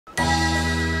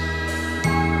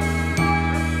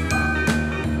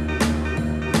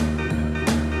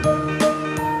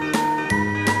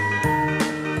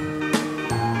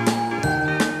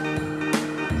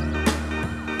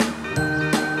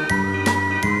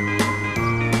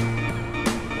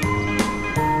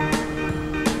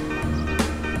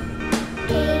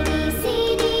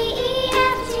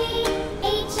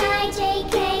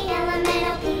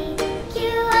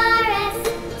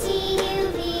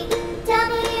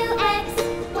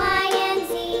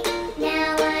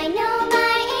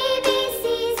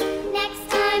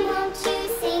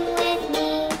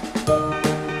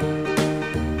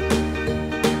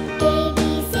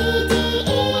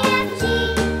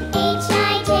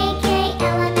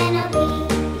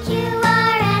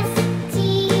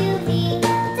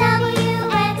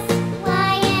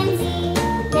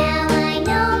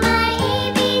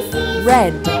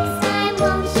Red. Next time,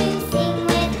 won't you sing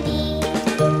with me?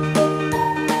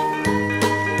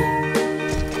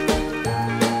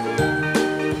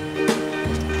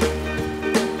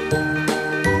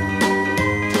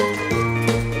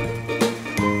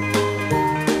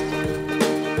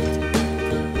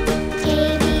 A,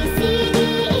 B, C, D,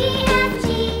 E, F, G,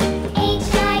 H,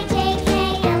 I, J, K,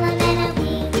 L, M, N, O, P,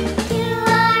 Q,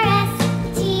 R, S,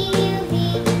 T, U, V,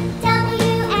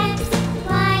 W, X,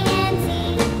 Y, and Z.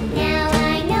 Now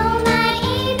I know my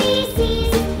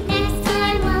ABCs. Next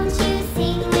time, won't you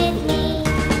sing with me?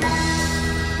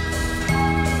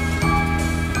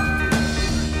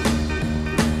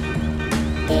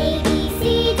 A, B, C,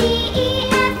 D, E,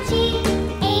 F, G,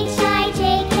 H, I, J,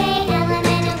 K, L, M,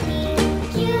 N, O, P,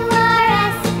 Q, R,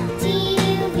 S, T,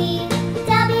 U, V,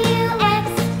 W, X,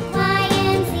 Y,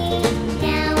 and Z.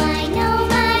 Now I know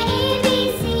my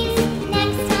ABCs.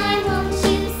 Next time, won't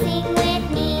you sing with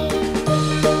me?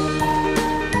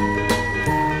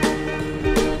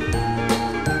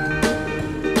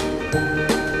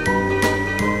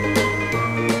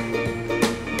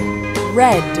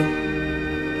 Red.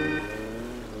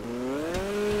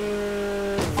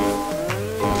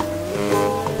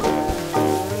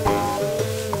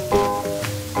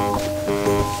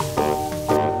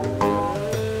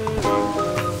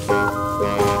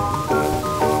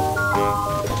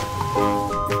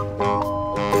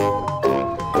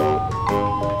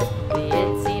 The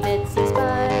itsy bitsy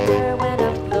spider went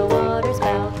up the water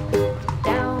spout.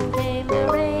 Down came the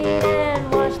rain and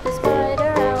washed the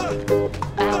spider out.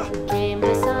 Out came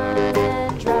the sun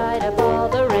and dried up all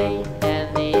the rain.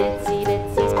 And the itsy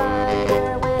bitsy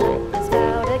spider went up the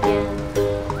spout again.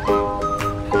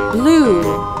 Blue.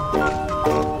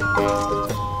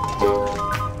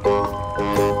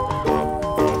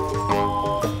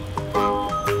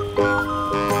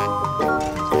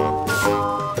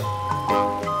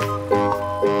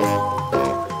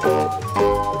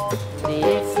 The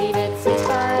itsy bitsy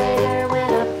spider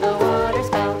went up the water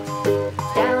spout.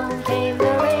 Down came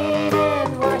the rain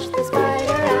and washed the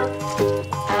spider out.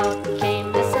 Out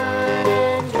came the sun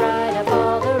and dried up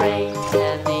all the rain.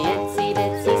 And the itsy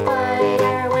bitsy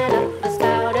spider went up the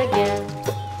spout again.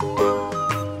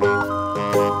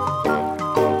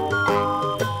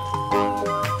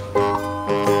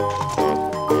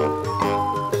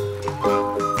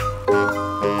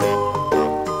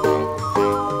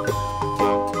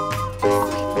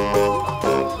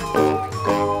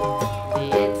 The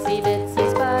itsy bitsy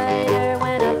spider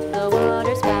went up the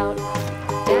water spout.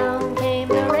 Down came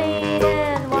the rain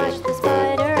and washed the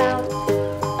spider out.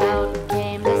 Out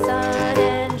came the sun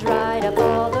and dried up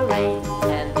all the rain.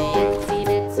 And the itsy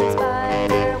bitsy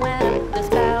spider went up the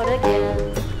spout again.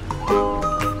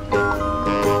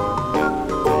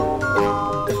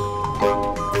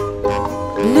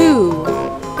 Blue.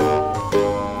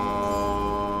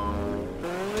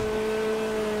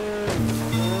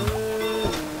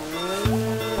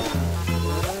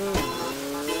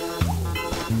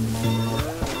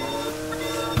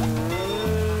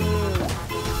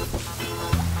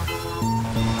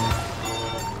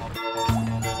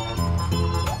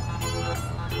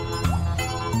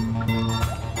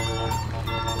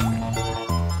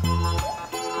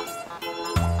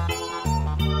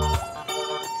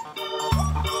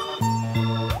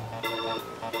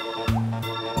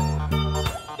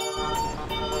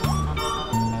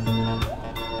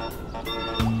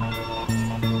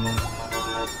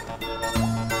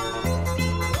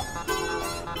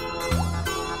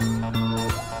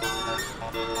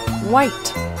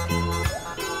 White.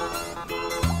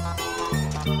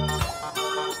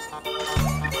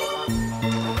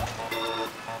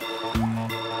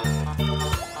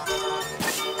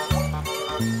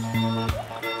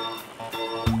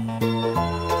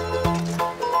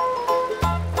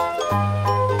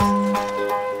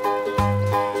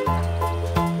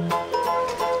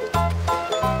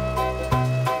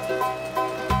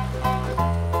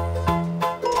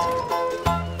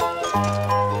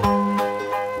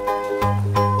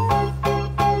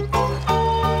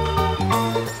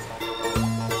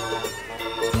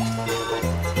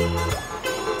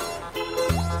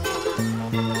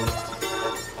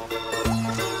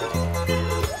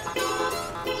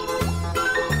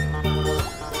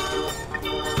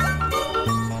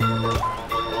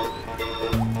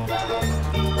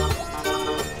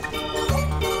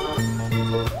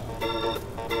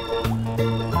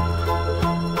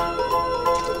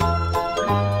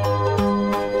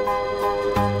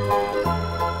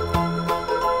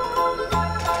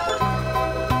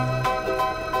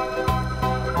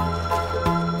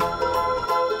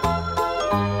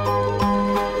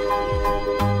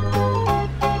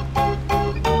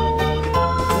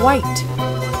 White.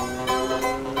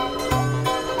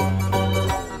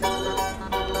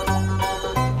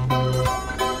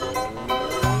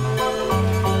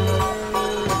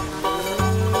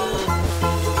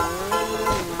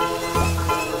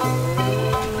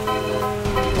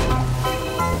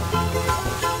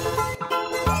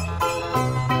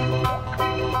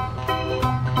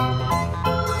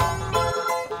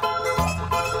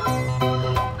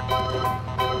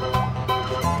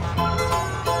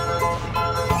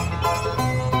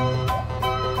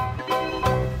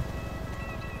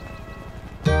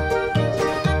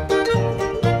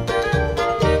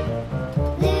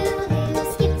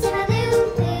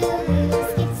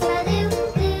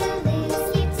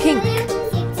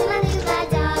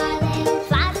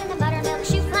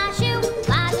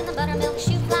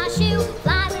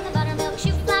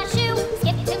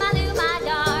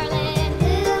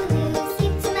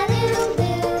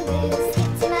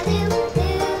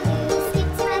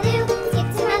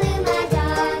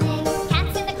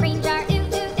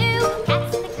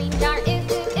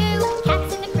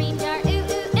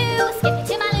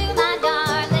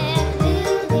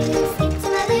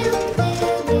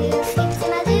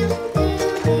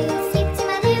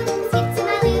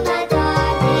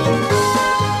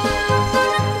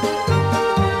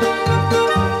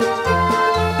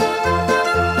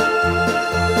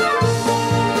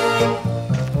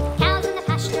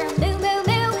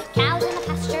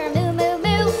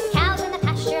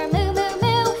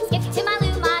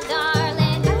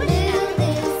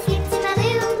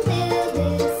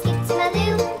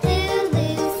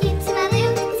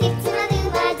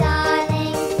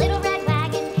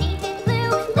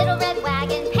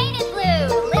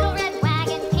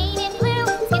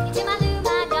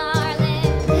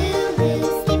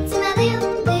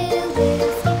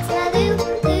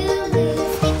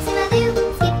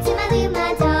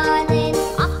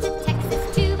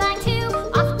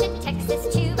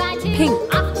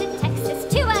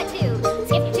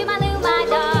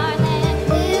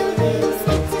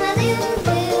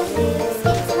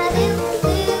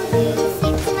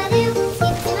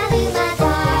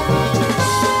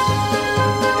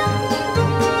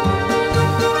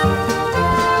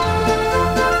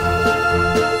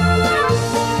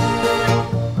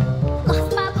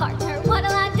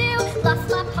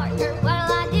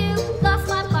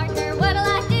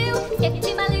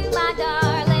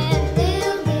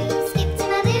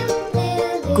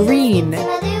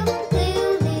 Green.